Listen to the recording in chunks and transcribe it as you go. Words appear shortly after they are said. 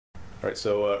All right,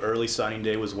 so early signing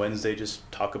day was Wednesday. Just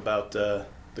talk about the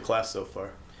class so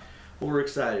far. Well, we're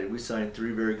excited. We signed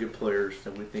 3 very good players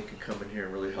that we think can come in here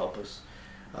and really help us.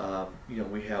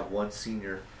 We have 1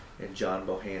 senior in John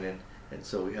Bohannon, and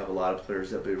so we have a lot of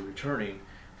players that will be returning,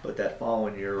 but that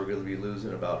following year we're going to be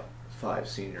losing about 5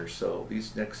 seniors. So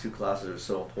these next 2 classes are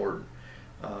so important.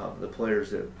 The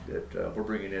players that we're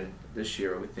bringing in this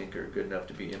year we think are good enough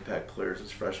to be impact players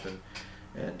as freshmen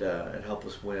and help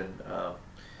us win.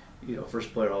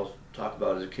 First player I'll talk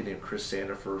about is a kid named Chris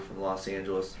Sandifer from Los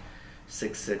Angeles.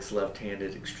 6'6",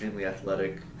 left-handed, extremely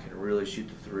athletic, can really shoot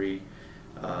the 3.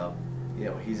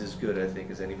 He's as good, I think,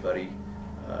 as anybody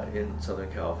in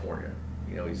Southern California.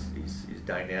 He's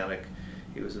dynamic.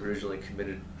 He was originally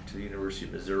committed to the University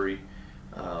of Missouri,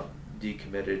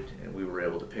 decommitted, and we were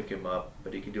able to pick him up.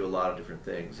 But he can do a lot of different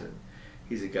things, and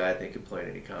he's a guy I think can play in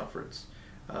any conference.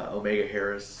 Omega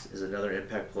Harris is another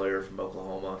impact player from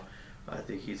Oklahoma. I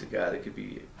think he's a guy that could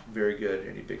be very good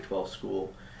in any Big 12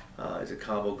 school. He's a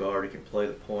combo guard. He can play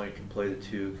the point, can play the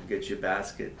 2, can get you a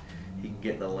basket. He can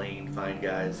get in the lane, find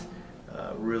guys.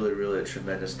 Really a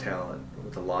tremendous talent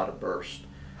with a lot of burst.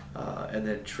 And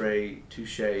then Trey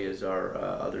Touche is our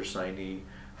other signee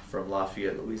from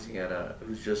Lafayette, Louisiana,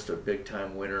 who's just a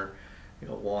big-time winner.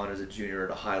 Juan is a junior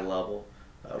at a high level.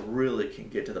 Really can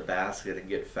get to the basket and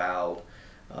get fouled.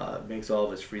 Makes all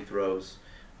of his free throws.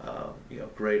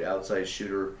 Great outside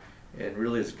shooter. And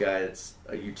really is a guy that's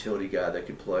a utility guy that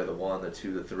can play the 1, the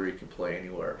 2, the 3, can play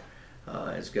anywhere.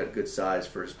 He's got good size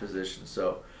for his position.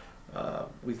 So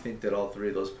we think that all 3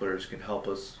 of those players can help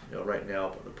us. Right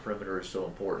now the perimeter is so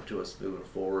important to us moving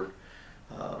forward.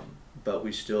 But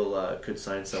we still could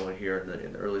sign someone here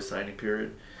in the early signing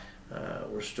period.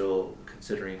 We're still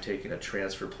considering taking a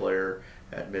transfer player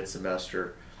at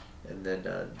mid-semester. And then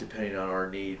depending on our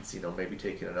needs, maybe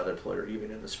taking another player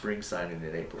even in the spring signing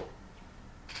in April.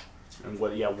 And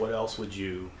what else would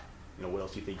what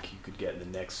else do you think you could get in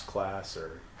the next class,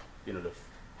 or to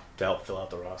help fill out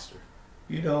the roster?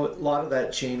 A lot of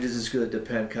that changes. Is going to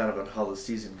depend kind of on how the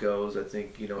season goes. I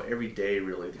think every day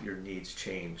really your needs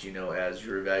change. As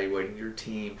you're evaluating your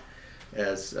team,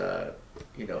 as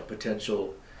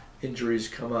potential injuries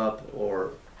come up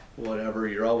or whatever,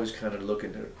 you're always kind of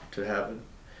looking to have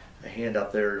a hand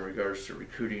out there in regards to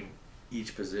recruiting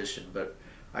each position. But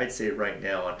I'd say right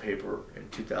now on paper in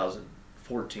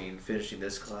 2014, finishing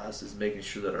this class is making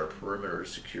sure that our perimeter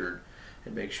is secured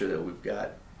and make sure that we've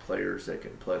got players that can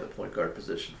play the point guard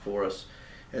position for us.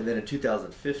 And then in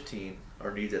 2015,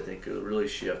 our needs I think will really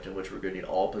shift, in which we're going to need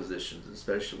all positions,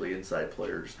 especially inside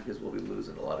players, because we'll be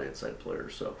losing a lot of inside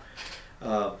players. So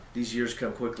these years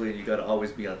come quickly, and you got to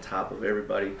always be on top of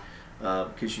everybody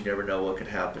because you never know what can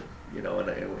happen. And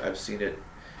I've seen it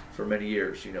for many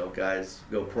years. Guys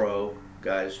go pro,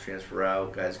 guys transfer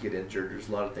out, guys get injured. There's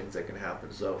a lot of things that can happen.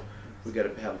 So we've got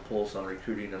to have a pulse on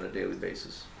recruiting on a daily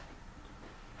basis.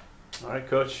 All right,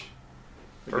 Coach.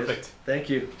 Perfect. Thank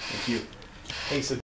you. Thank you. Hey, so